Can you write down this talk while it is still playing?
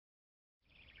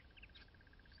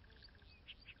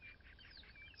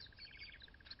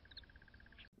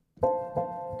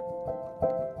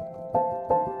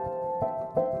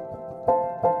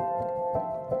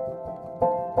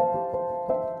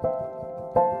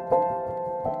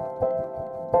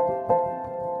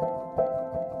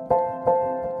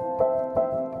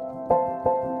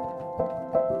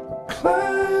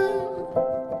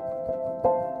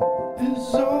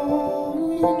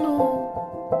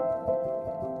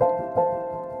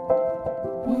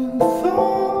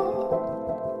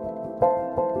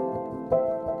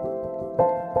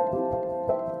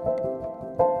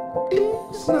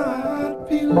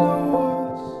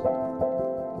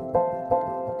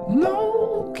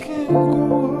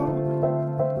grow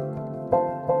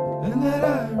up in that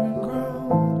iron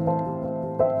ground.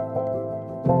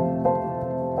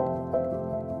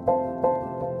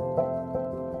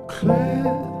 Clear,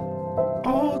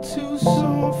 all too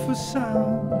soft for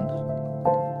sound.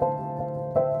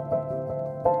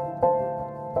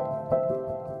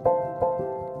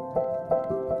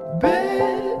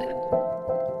 Bed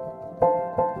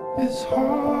is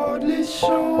hardly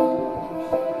shown.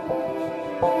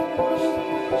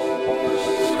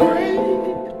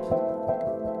 Scraped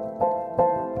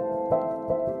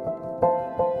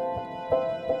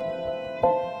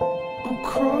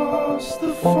across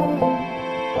the phone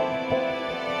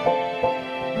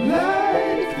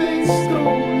like they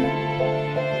stole it.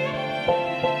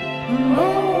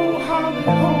 Know how they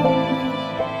hold it.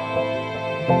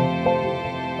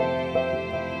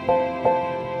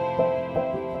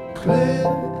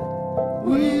 Claire,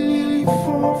 we nearly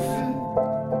forfeit.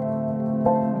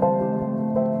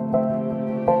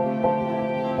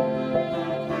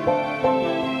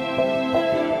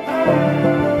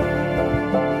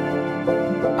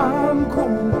 I'm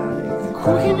growing like the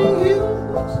quickening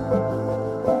hills.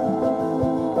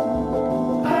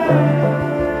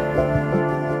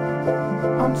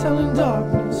 I'm telling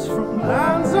darkness from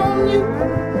lines on you.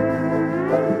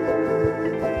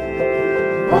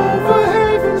 Over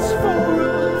havens for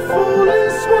a falling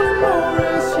swollen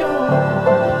Morris, your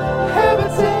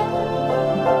habitat.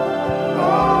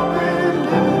 All been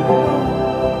living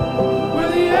alone,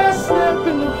 where the ass snap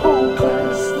in the whole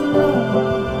class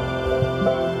alone.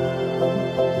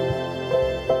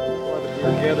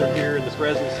 We're gathered here in the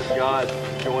presence of God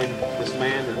to join this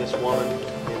man and this woman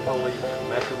in holy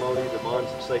matrimony, the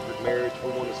bonds of sacred marriage.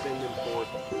 We want to send them forth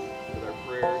with our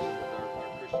prayers.